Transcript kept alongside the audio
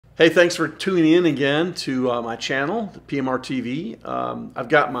Hey, thanks for tuning in again to my channel, PMR TV. I've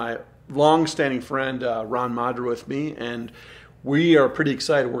got my long-standing friend Ron Modra with me, and we are pretty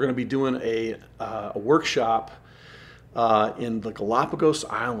excited. We're going to be doing a workshop in the Galapagos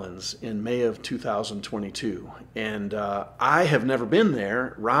Islands in May of 2022. And I have never been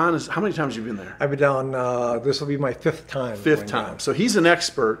there. Ron, how many times have you been there? I've been down, this will be my fifth time. Fifth time. So he's an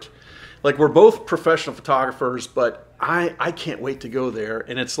expert. Like, we're both professional photographers, but I can't wait to go there.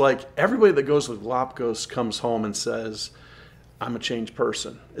 And it's like everybody that goes to Galapagos comes home and says, I'm a changed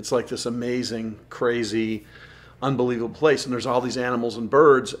person. It's like this amazing, crazy, unbelievable place. And there's all these animals and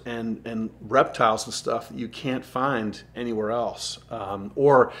birds and reptiles and stuff that you can't find anywhere else.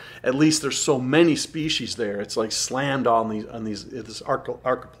 Or at least there's so many species there. It's like slammed on this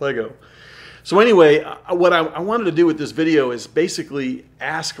archipelago. So anyway, what I wanted to do with this video is basically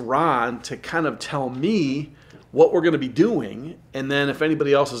ask Ron to kind of tell me what we're going to be doing, and then if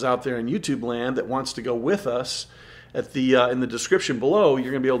anybody else is out there in YouTube land that wants to go with us, at the in the description below,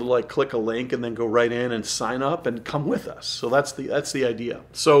 you're going to be able to like click a link and then go right in and sign up and come with us. So that's the idea.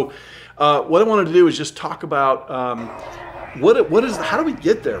 So what I wanted to do is just talk about how do we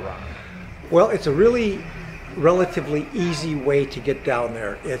get there, Ron? Well, it's a really relatively easy way to get down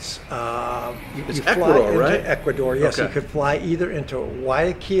there. It's you fly Ecuador, into right? Ecuador. Yes, Okay. You could fly either into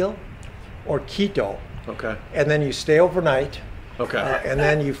Guayaquil or Quito. Okay. And then you stay overnight. Okay. And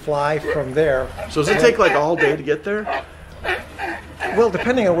then you fly from there. So does it take like all day to get there? Well,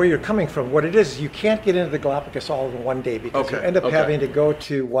 depending on where you're coming from, what it is you can't get into the Galapagos all in one day because you end up having to go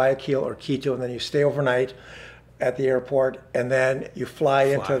to Guayaquil or Quito, and then you stay overnight at the airport, and then you fly.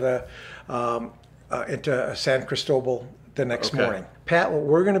 Into San Cristobal the next morning. Pat, what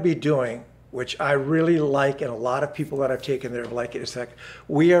we're going to be doing, which I really like, and a lot of people that I've taken there like it, is that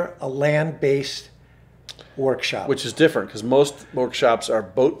we are a land-based workshop. Which is different because most workshops are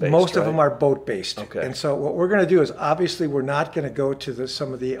boat-based. Most of them are boat-based. Okay. And so what we're going to do is, obviously we're not going to go to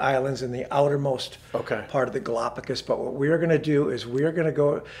some of the islands in the outermost part of the Galapagos, but what we are going to do is we are going to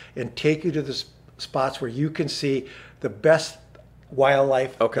go and take you to the spots where you can see the best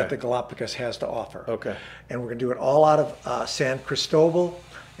wildlife that the Galapagos has to offer. Okay. And we're going to do it all out of San Cristobal,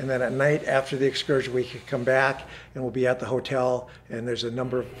 and then at night after the excursion we can come back and we'll be at the hotel, and there's a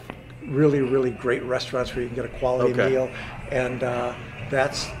number of really great restaurants where you can get a quality meal, and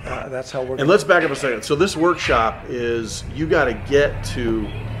that's how we're. And let's back up a second. So this workshop is you got to get to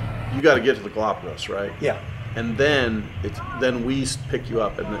the Galapagos, right? Yeah. And then we pick you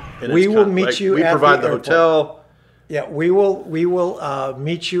up, and we will meet you. We provide the hotel. Yeah, we will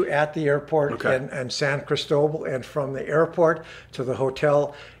meet you at the airport in San Cristobal, and from the airport to the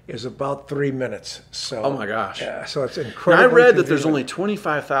hotel is about 3 minutes. So, oh my gosh! Yeah, so it's incredible. I read that there's only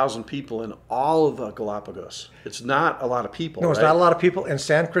 25,000 people in all of the Galapagos. It's not a lot of people. No, it's not a lot of people. And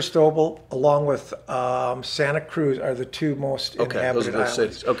San Cristobal, along with Santa Cruz, are the two most inhabited islands.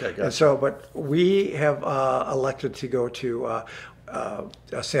 Cities. Okay, gotcha. And so, but we have elected to go to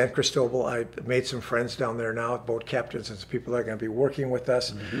San Cristobal. I made some friends down there now, boat captains and some people that are going to be working with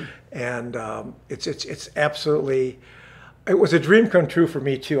us, and it's absolutely. It was a dream come true for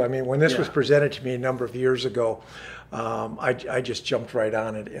me too. I mean, when this was presented to me a number of years ago, I just jumped right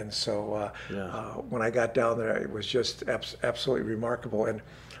on it, and so when I got down there, it was just absolutely remarkable. And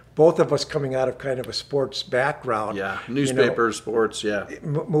both of us coming out of kind of a sports background, newspapers, sports,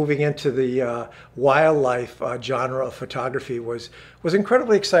 moving into the wildlife genre of photography was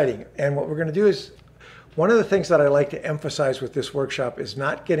incredibly exciting. And what we're going to do is, one of the things that I like to emphasize with this workshop is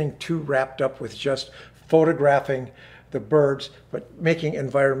not getting too wrapped up with just photographing the birds, but making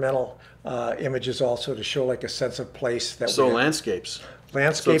environmental images also to show like a sense of place. Landscapes.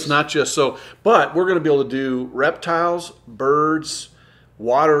 Landscapes. So it's not just but we're going to be able to do reptiles, birds,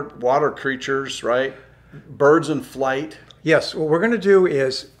 water creatures, right? Birds in flight. Yes, what we're going to do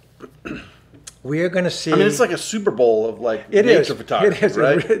is we are going to see. I mean, it's like a Super Bowl of like nature photography, it is,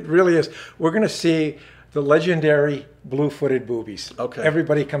 right? It really is. We're going to see the legendary blue-footed boobies. Okay.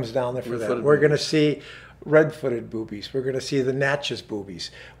 Everybody comes down there for that. We're going to see red-footed boobies. We're going to see the Natchez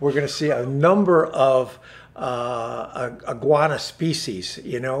boobies. We're going to see a number of iguana species,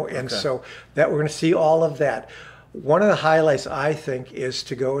 and so that we're going to see all of that. One of the highlights, I think, is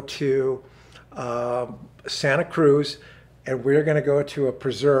to go to Santa Cruz, and we're going to go to a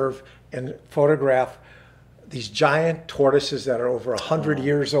preserve and photograph these giant tortoises that are over 100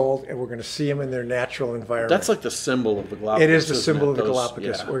 years old, and we're going to see them in their natural environment. That's like the symbol of the Galapagos. It is the symbol of the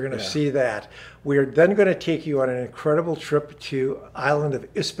Galapagos. We're going to see that. We are then going to take you on an incredible trip to island of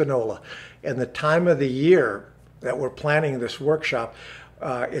Hispaniola. And the time of the year that we're planning this workshop,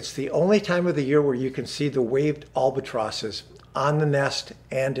 it's the only time of the year where you can see the waved albatrosses on the nest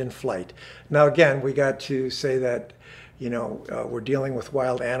and in flight. Now again, we got to say that, you know, we're dealing with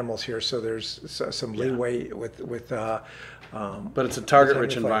wild animals here, so there's some leeway with but it's a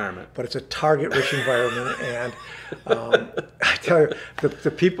target-rich environment. But it's a target-rich environment, and I tell you,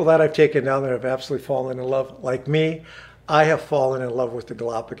 the people that I've taken down there have absolutely fallen in love. Like me, I have fallen in love with the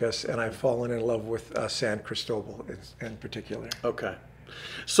Galapagos, and I've fallen in love with San Cristobal in particular. Okay.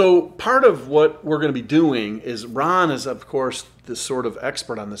 So part of what we're going to be doing is Ron is, of course, the sort of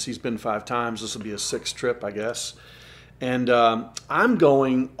expert on this. He's been 5 times. This will be his 6th trip, I guess. And I'm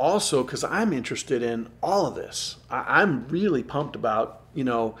going also because I'm interested in all of this. I'm really pumped about, you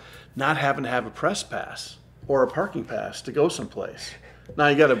know, not having to have a press pass or a parking pass to go someplace. Now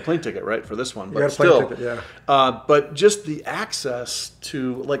you got a plane ticket, right, for this one, but still. Ticket, yeah. But just the access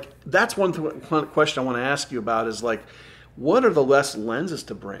to, like, that's one question I want to ask you about is, like, what are the best lenses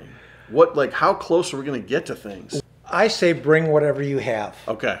to bring? What, like, how close are we going to get to things? I say bring whatever you have.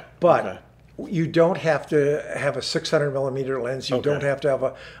 Okay. But. Okay. You don't have to have a 600 millimeter lens. You don't have to have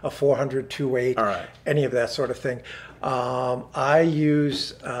a 400 2.8, any of that sort of thing. I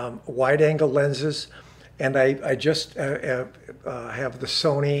use wide angle lenses, and I just have the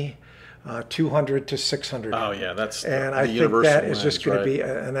Sony 200 to 600. Oh yeah, that's and I think that is just going to be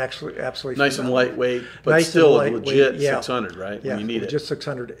an absolutely nice and lightweight, but nice still a legit 600, right? Yeah, when you need just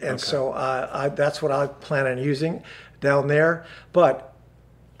 600, and so that's what I plan on using down there. But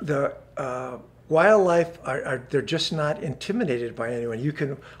the wildlife they're just not intimidated by anyone. You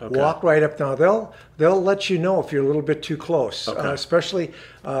can walk right up now. They'll let you know if you're a little bit too close, especially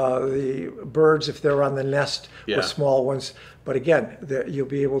the birds if they're on the nest with small ones. But again, you'll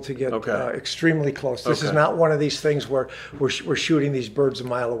be able to get extremely close. This is not one of these things where we're shooting these birds a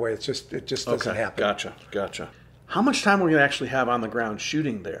mile away. It just doesn't happen. Gotcha. How much time are we going to actually have on the ground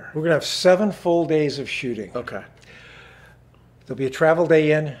shooting there? We're going to have 7 full days of shooting. Okay. There'll be a travel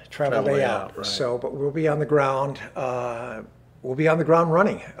day in, travel day out. Right. So, but we'll be on the ground. We'll be on the ground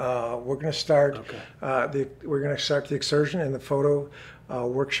running. We're going to start. We're going to start the excursion and the photo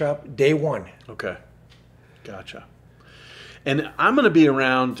workshop day 1. Okay, gotcha. And I'm going to be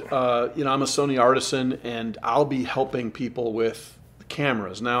around. You know, I'm a Sony Artisan, and I'll be helping people with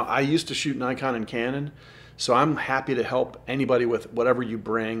cameras. Now, I used to shoot Nikon and Canon, so I'm happy to help anybody with whatever you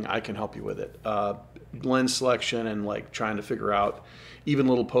bring. I can help you with it. Lens selection and like trying to figure out even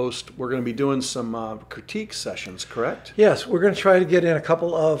little post. We're going to be doing some critique sessions, correct? Yes, we're going to try to get in a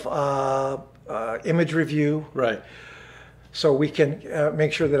couple of image review. Right. So we can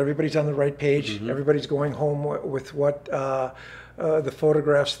make sure that everybody's on the right page. Everybody's going home with what the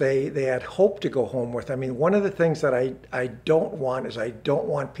photographs they had hoped to go home with. I mean, one of the things that I don't want is I don't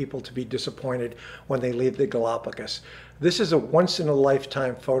want people to be disappointed when they leave the Galapagos. This is a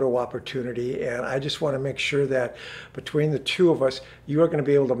once-in-a-lifetime photo opportunity, and I just want to make sure that between the two of us, you are going to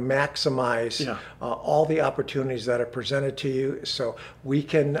be able to maximize all the opportunities that are presented to you, so we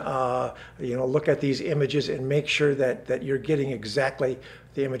can, you know, look at these images and make sure that you're getting exactly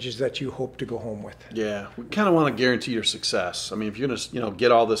the images that you hope to go home with. Yeah, we kind of want to guarantee your success. I mean, if you're going to, you know,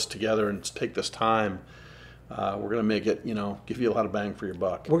 get all this together and take this time, we're going to make it, you know, give you a lot of bang for your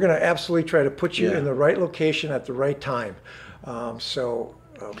buck. We're going to absolutely try to put you in the right location at the right time.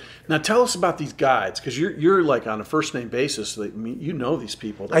 Now tell us about these guides, because you're like on a first name basis. You know these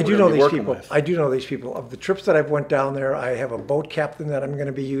people. I do know these people. I do know these people. Of the trips that I've went down there, I have a boat captain that I'm going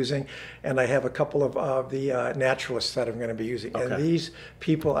to be using, and I have a couple of the naturalists that I'm going to be using. And these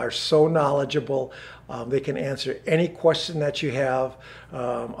people are so knowledgeable. They can answer any question that you have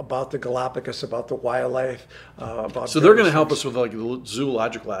about the Galapagos, about the wildlife, about. So they're going to help us with like the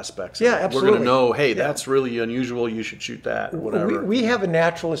zoological aspects. Yeah, absolutely. We're going to know, hey, that's really unusual. You should shoot that, or whatever. We have a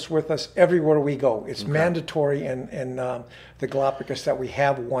naturalist with us everywhere we go. It's mandatory in the Galapagos that we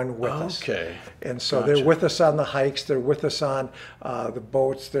have one with us. Okay. And so they're with us on the hikes. They're with us on the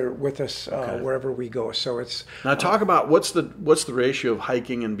boats. They're with us wherever we go. So it's now talk about what's the ratio of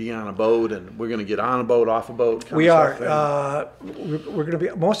hiking and being on a boat, and we're going to get on a boat, off a boat. We are. We're going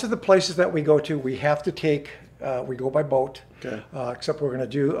to be most of the places that we go to. We have to take. We go by boat. Okay. Except we're going to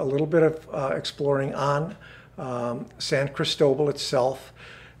do a little bit of exploring on San Cristobal itself.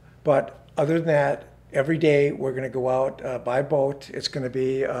 But other than that, every day we're going to go out by boat. It's going to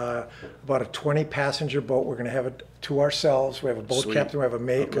be about a 20-passenger boat. We're going to have it to ourselves. We have a boat captain. We have a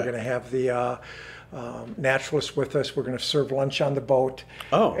mate. We're going to have the naturalist with us. We're going to serve lunch on the boat.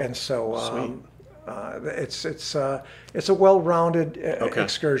 Oh, and so It's a well-rounded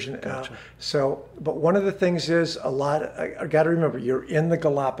excursion. Gotcha. But one of the things is I got to remember, you're in the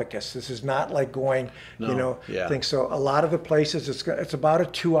Galapagos. This is not like going, things. So a lot of the places, it's about a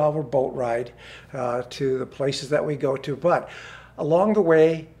 2-hour boat ride to the places that we go to. But along the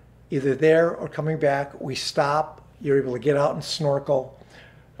way, either there or coming back, we stop. You're able to get out and snorkel.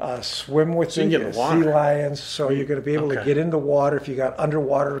 Swim with the sea lions, so you're going to be able to get in the water. If you got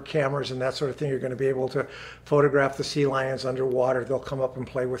underwater cameras and that sort of thing, you're going to be able to photograph the sea lions underwater. They'll come up and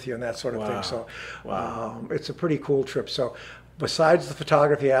play with you and that sort of thing. So it's a pretty cool trip. So besides the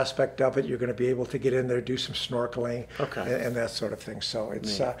photography aspect of it, you're going to be able to get in there, do some snorkeling and that sort of thing. So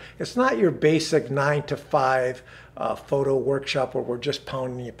it's not your basic 9 to 5 photo workshop where we're just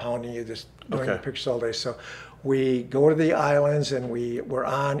pounding you, just doing the pictures all day. So we go to the islands, and we're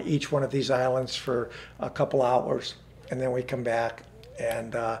on each one of these islands for a couple hours, and then we come back,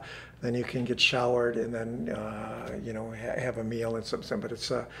 and then you can get showered, and then have a meal and something. But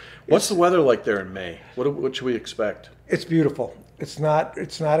what's the weather like there in May? What should we expect? It's beautiful. It's not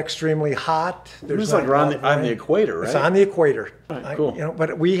extremely hot. It's like on the equator, right? It's on the equator. Right, cool.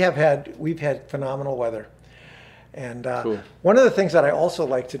 But we've had phenomenal weather, and one of the things that I also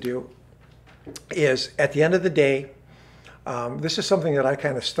like to do is, at the end of the day, this is something that I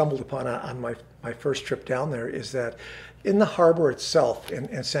kind of stumbled upon on my first trip down there, is that in the harbor itself,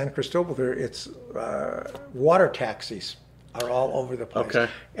 in San Cristobal, it's water taxis are all over the place. Okay.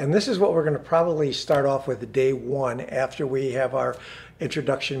 And this is what we're going to probably start off with day one, after we have our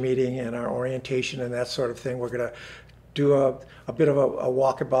introduction meeting and our orientation and that sort of thing. We're going to do a bit of a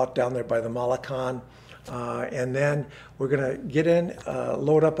walkabout down there by the Malacan. And then we're going to get in,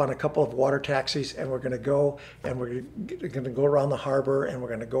 load up on a couple of water taxis, and we're going to go around the harbor, and we're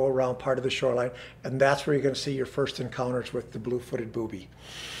going to go around part of the shoreline, and that's where you're going to see your first encounters with the blue-footed booby.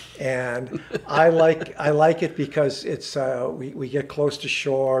 And I like it because it's we get close to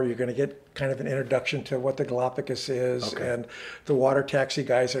shore. You're going to get kind of an introduction to what the Galapagos is, and the water taxi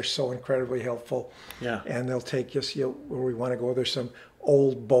guys are so incredibly helpful. Yeah, and they'll take us where we want to go. There's some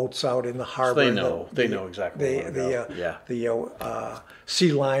old boats out in the harbor. So they know exactly. The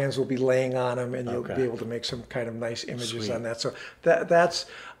sea lions will be laying on them, and you'll be able to make some kind of nice images on that. So that's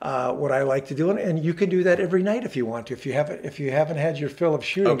what I like to do, and you can do that every night if you want to. If you haven't had your fill of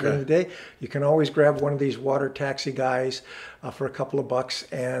shooting during the day, you can always grab one of these water taxi guys for a couple of bucks,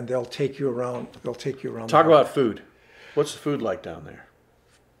 and they'll take you around. Talk about food. What's the food like down there?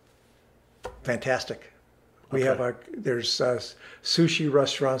 Fantastic. We have there's sushi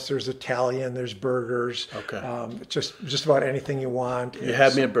restaurants, there's Italian, there's burgers. Just about anything you want. You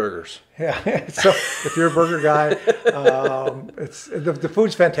had me at burgers. Yeah. So if you're a burger guy, it's the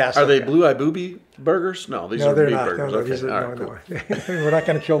food's fantastic. Are they blue-eye booby burgers? No, these are big burgers. No, these are, no. We're not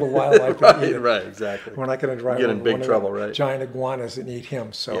going to kill the wildlife. Right, exactly. We're not going to drive get in big trouble, right? Giant iguanas and eat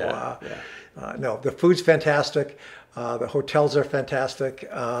him. So no, the food's fantastic. The hotels are fantastic.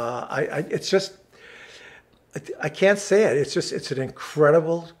 It's just, I can't say it. It's an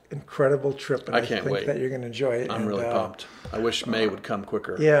incredible trip, and I think that you're going to enjoy it. I'm really pumped. I wish May would come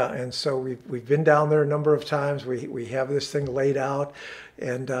quicker. Yeah, and so we've been down there a number of times. We have this thing laid out,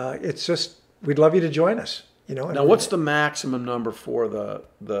 and it's just, we'd love you to join us. Now, what's the maximum number for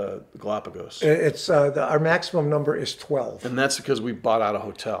the Galapagos? It's our maximum number is 12, and that's because we bought out a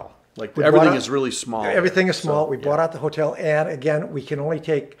hotel. Everything is really small. Everything is small. We bought out the hotel, and again, we can only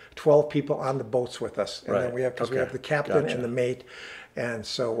take 12 people on the boats with us. And then we have the captain and the mate, and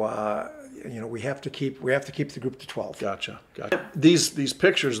so we have to keep the group to 12. Gotcha. These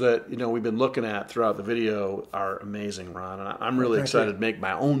pictures that we've been looking at throughout the video are amazing, Ron. And I'm really excited to make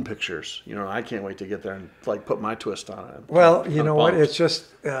my own pictures. I can't wait to get there and put my twist on it. Well, you know what? It's just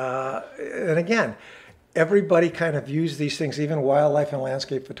and again, everybody kind of views these things, even wildlife and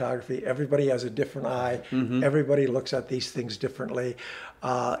landscape photography. Everybody has a different eye. Mm-hmm. Everybody looks at these things differently.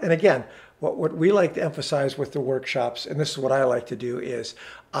 And again, what we like to emphasize with the workshops, and this is what I like to do, is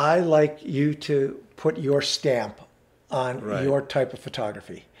I like you to put your stamp on your type of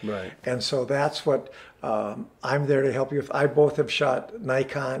photography. Right. And so that's what I'm there to help you with. I both have shot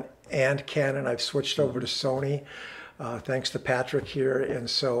Nikon and Canon. I've switched over to Sony. Thanks to Patrick here, and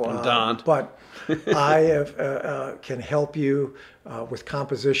so Don. But I can help you with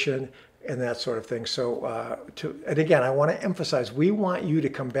composition and that sort of thing. So, and again, I want to emphasize, we want you to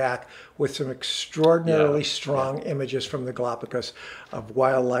come back with some extraordinarily strong images from the Galapagos of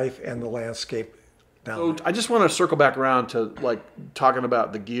wildlife and the landscape down there. I just want to circle back around to talking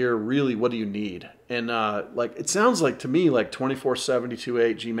about the gear. Really, what do you need? And it sounds like to me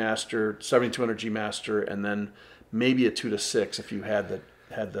 24-72-8 G Master, 7200 G Master, and then maybe a 2-6 if you had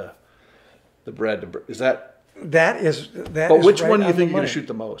the The bread is that? That is. But which one do you think you're going to shoot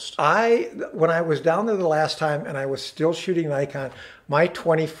the most? When I was down there the last time, and I was still shooting Nikon, my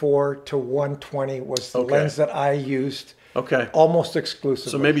 24 to 120 was the lens that I used. Okay. Almost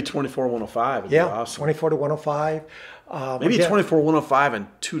exclusively. So maybe 24-105 would be awesome. 24 to 105. Maybe 24-105 and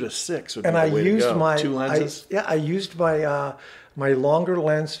 2 to 6 would be the way to go. Two lenses? I used my my longer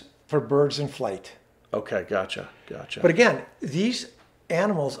lens for birds in flight. Okay, gotcha. But again, these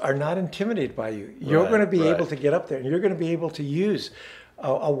animals are not intimidated by you. You're going to be able to get up there, and you're going to be able to use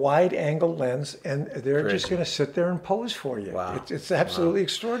a wide angle lens, and they're just going to sit there and pose for you. Wow. It's absolutely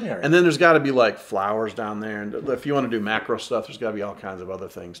extraordinary. And then there's got to be like flowers down there, and if you want to do macro stuff, there's got to be all kinds of other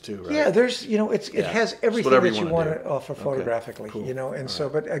things too, right? Yeah, there's it has everything that you want to offer photographically, cool. And so,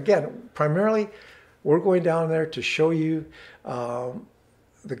 but again, primarily, we're going down there to show you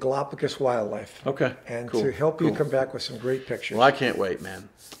the Galapagos wildlife. Okay. And to help you come back with some great pictures. Well, I can't wait, man.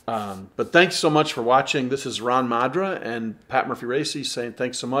 But thanks so much for watching. This is Ron Modra and Pat Murphy-Racey saying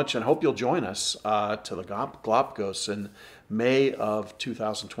thanks so much, and hope you'll join us to the Galapagos in May of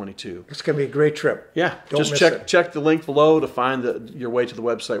 2022. It's going to be a great trip. Yeah. Just check the link below to find your way to the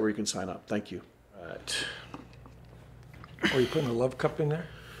website where you can sign up. Thank you. All right. Are you putting a love cup in there?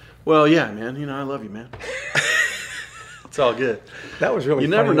 Well, yeah, man. I love you, man. It's all good. That was really. You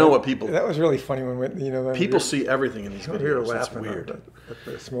never know what people. That was really funny when people see everything in these videos. We were laughing. It's weird. At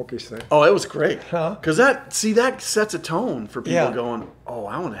the Smokies thing. Oh, it was great. Because that sets a tone for people going, oh,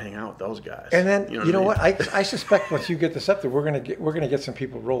 I want to hang out with those guys. And then you know what? I suspect once you get this up there, we're gonna get some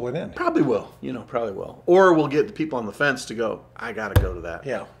people rolling in. Probably will. Probably will. Or we'll get the people on the fence to go, I got to go to that.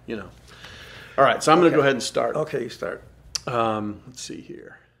 Yeah. All right. So I'm going to go ahead and start. Okay, you start. Let's see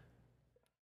here.